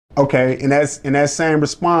Okay, in that same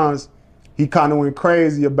response, he kind of went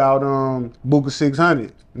crazy about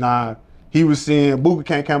Booka600. Nah, he was saying Booka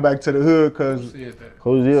can't come back to the hood because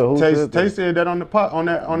who said Tay said that on the pot on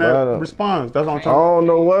that response. That's what I'm talking. I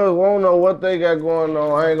don't know what they got going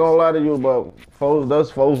on. I ain't gonna lie to you, but folks, that's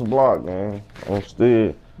folks block, man. I'm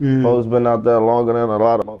still folks been out there longer than a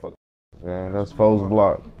lot of motherfuckers. Man, that's folks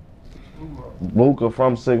block. Booka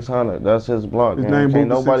from 600, that's his block. His man. name Can't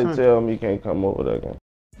Booka nobody 600. tell me he can't come over there, man.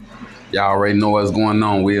 Y'all already know what's going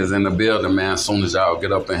on. We is in the building, man. As soon as y'all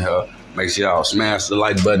get up in here, make sure y'all smash the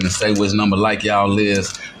like button and say which number like y'all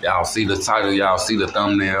is. Y'all see the title, y'all see the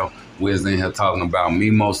thumbnail. We is in here talking about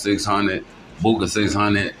Memo600,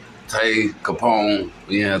 Booka600, Tay, Capone.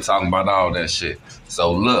 We in here talking about all that shit.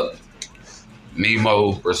 So look,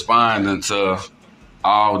 Memo responding to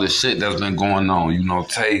all the shit that's been going on.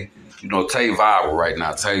 Tay viral right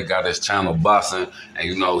now. Tay got his channel busting,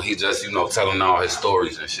 and he just telling all his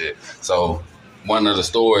stories and shit. So one of the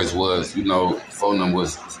stories was Foden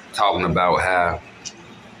was talking about how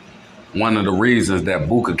one of the reasons that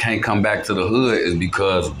Booka can't come back to the hood is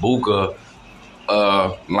because Booka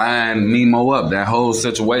lined Memo up. That whole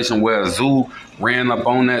situation where Zoo ran up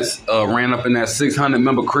in that 600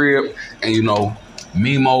 member crib, and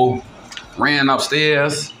Memo ran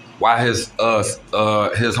upstairs while his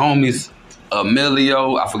homies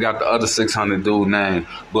Emilio, I forgot the other 600 dude name,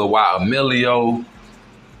 but while Emilio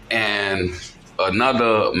and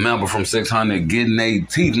another member from 600 getting their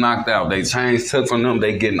teeth knocked out, they chains took from them,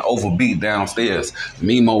 they getting overbeat downstairs.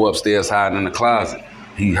 Memo upstairs hiding in the closet.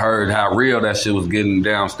 He heard how real that shit was getting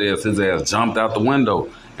downstairs. His ass jumped out the window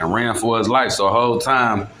and ran for his life. So the whole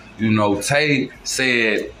time, Tay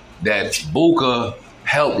said that Booka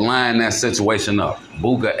helped line that situation up.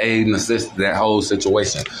 Booka aided and assisted that whole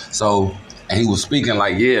situation. So, and he was speaking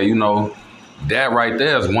like, yeah, that right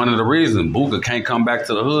there is one of the reasons Booka can't come back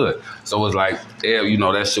to the hood. So it's like, yeah,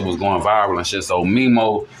 that shit was going viral and shit. So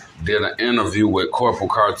Memo did an interview with Corporal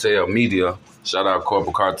Cartel Media. Shout out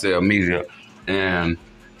Corporal Cartel Media. And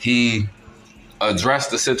he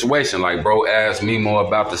addressed the situation. Like, bro asked Memo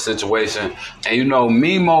about the situation. And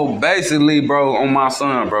Memo basically, bro, on my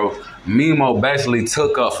son, bro, Memo basically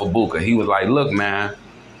took up for Booka. He was like, look, man,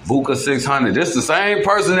 Booka600, this the same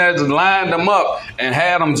person that just lined them up and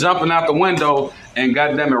had him jumping out the window and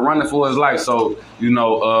goddamn it running for his life. So,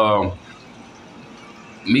 Memo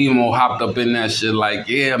hopped up in that shit like,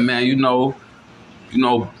 yeah, man,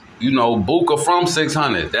 Booka from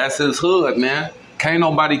 600. That's his hood, man.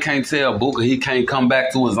 Nobody can't tell Booka he can't come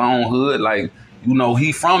back to his own hood. Like,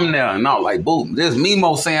 he from there. And all like, boom, this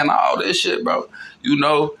Memo saying all this shit, bro.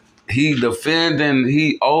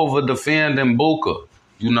 He over defending Booka.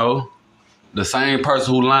 The same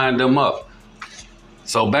person who lined them up.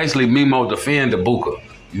 So basically, Memo defended Booka.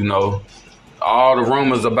 All the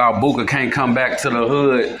rumors about Booka can't come back to the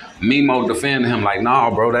hood, Memo defended him like,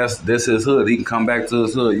 nah, bro, this his hood. He can come back to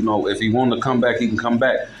his hood. If he want to come back, he can come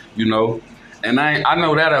back. And I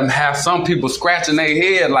know that have some people scratching their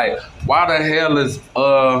head like, why the hell is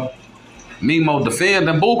Memo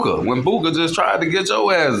defending Booka when Booka just tried to get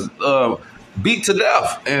your ass beat to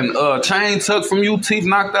death and chain took from you, teeth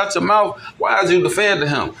knocked out your mouth? Why is you defending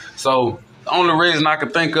him? So the only reason I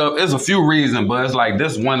could think of is a few reasons, but it's like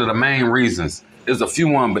this one of the main reasons. There's a few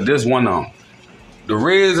one, but this one of them. The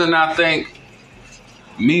reason I think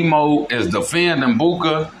Memo is defending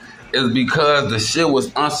Booka is because the shit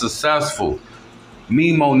was unsuccessful.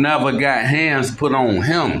 Memo never got hands put on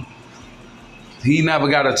him. He never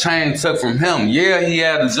got a chain took from him. Yeah, he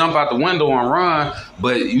had to jump out the window and run,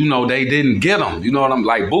 but they didn't get him. You know what I'm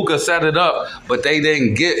like? Booka set it up, but they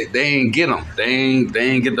ain't get him. They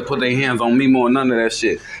ain't get to put their hands on Memo or none of that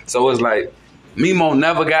shit. So it's like Memo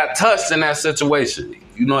never got touched in that situation.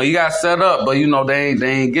 He got set up, but they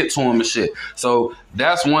ain't get to him and shit. So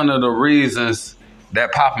that's one of the reasons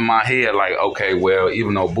that pop in my head, like, okay, well,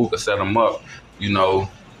 even though Booka set him up,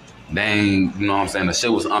 they ain't, what I'm saying, the shit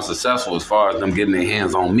was unsuccessful as far as them getting their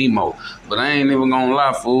hands on Memo. But I ain't even gonna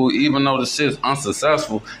lie, fool, even though the shit's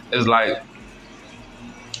unsuccessful, it's like,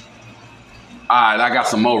 all right, I got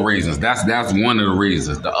some more reasons. That's one of the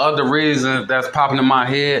reasons. The other reason that's popping in my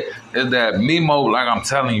head is that Memo, like I'm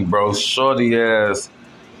telling you, bro, shorty ass,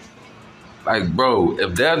 like, bro,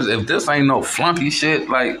 if this ain't no flunky shit,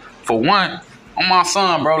 like, for one, on my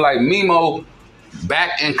son, bro, like, Memo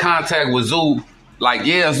back in contact with Zoo, Like,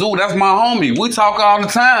 yeah, Zoo, that's my homie. We talk all the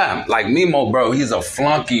time. Like, Memo, bro, he's a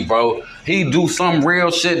flunky, bro. He do some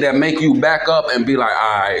real shit that make you back up and be like,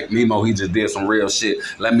 all right, Memo, he just did some real shit.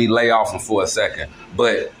 Let me lay off him for a second.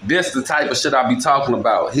 But this the type of shit I be talking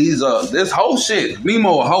about. He's this whole shit.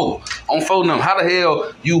 Memo a hoe. On phone them. How the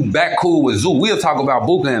hell you back cool with Zoo? We'll talk about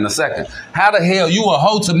Booka in a second. How the hell you a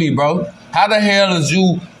hoe to me, bro? How the hell is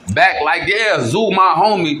you back like, yeah, Zoo my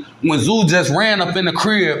homie, when Zoo just ran up in the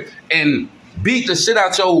crib and beat the shit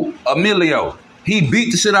out your Emilio. He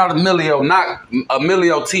beat the shit out of Emilio, knocked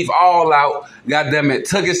Emilio teeth all out. Goddamn it,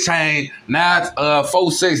 took his chain. Now it's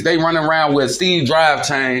 4-6. They running around with Steve Drive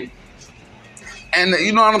chain. And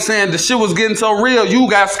you know what I'm saying? The shit was getting so real, you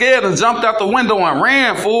got scared and jumped out the window and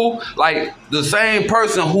ran, fool. Like, the same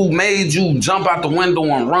person who made you jump out the window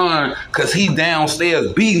and run because he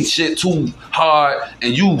downstairs beating shit too hard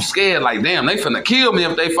and you scared like, damn, they finna kill me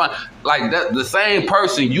if they find... Like, that, the same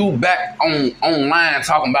person you back online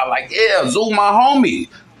talking about like, yeah, Zoo my homie.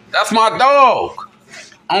 That's my dog.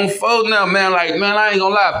 On phone now, man, like, man, I ain't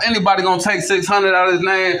gonna lie. If anybody gonna take 600 out of his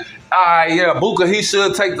name, all right, yeah, Booka, he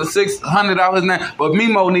should take the 600 out of his name. But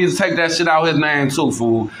Memo needs to take that shit out of his name too,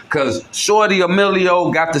 fool. Because Shorty Emilio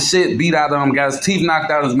got the shit beat out of him, got his teeth knocked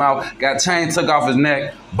out of his mouth, got chain took off his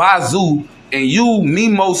neck by Zoo. And you,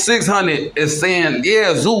 Memo600, is saying,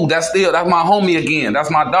 yeah, Zoo, that's my homie again. That's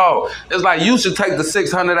my dog. It's like you should take the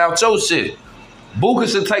 600 out your shit. Booka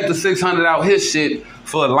should take the 600 out his shit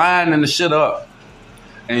for lining the shit up.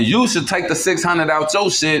 And you should take the 600 out your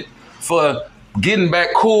shit for getting back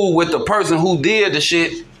cool with the person who did the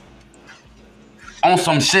shit on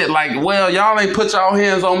some shit like, well, y'all ain't put y'all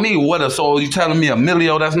hands on me. What? So you telling me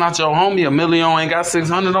Emilio, that's not your homie? Emilio ain't got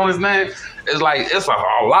 600 on his name? It's like, it's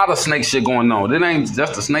a lot of snake shit going on. It ain't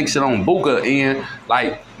just the snake shit on Booka and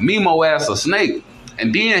like Memo ass a snake.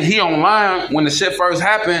 And then he online, when the shit first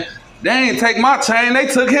happened, they ain't take my chain, they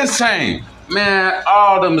took his chain. Man,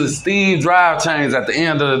 all them is Steve Drive chains at the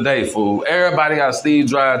end of the day, fool. Everybody got a Steve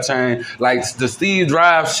Drive chain. Like, the Steve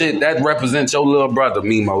Drive shit, that represents your little brother,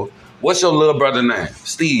 Memo. What's your little brother name?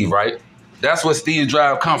 Steve, right? That's where Steve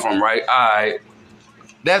Drive come from, right? All right.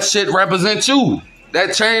 That shit represents you.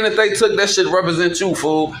 That chain that they took, that shit represents you,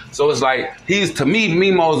 fool. So it's like, to me,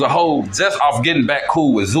 Memo's a hoe just off getting back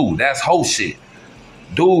cool with Zoo. That's whole shit.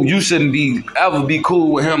 Dude, you shouldn't ever be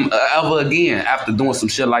cool with him ever again after doing some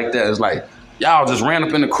shit like that. It's like, y'all just ran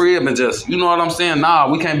up in the crib and just, you know what I'm saying? Nah,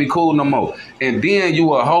 we can't be cool no more. And then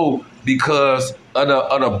you a hoe because of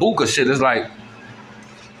the Booka shit. It's like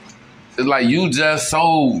you just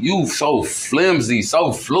so flimsy,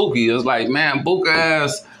 so fluky. It's like, man, Booka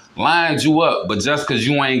ass lined you up, but just because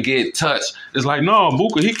you ain't get touched, it's like, no,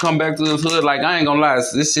 Booka, he come back to his hood. Like, I ain't gonna lie,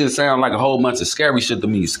 this shit sound like a whole bunch of scary shit to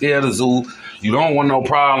me. You scared of Zoo. You don't want no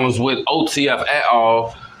problems with OTF at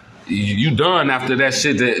all. You done after that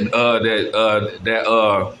shit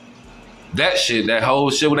that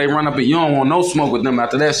whole shit where they run up and you don't want no smoke with them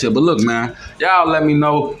after that shit. But look, man, y'all let me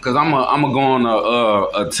know, cause I'm gonna go on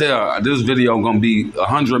a tell. This video gonna be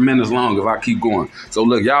 100 minutes long if I keep going. So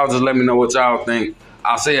look, y'all just let me know what y'all think.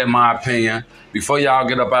 I'll say in my opinion. Before y'all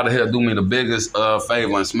get up out of here, do me the biggest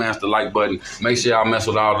favor and smash the like button. Make sure y'all mess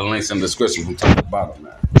with all the links in the description from top to bottom,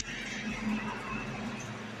 man.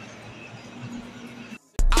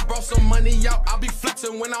 Some money out, I be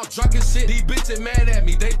flexing when I'm drunk and shit. These bitches mad at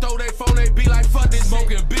me, they throw their phone, they be like, fuck this.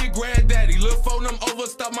 Smoking big granddaddy, look phone them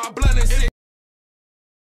overstuff my blood and shit.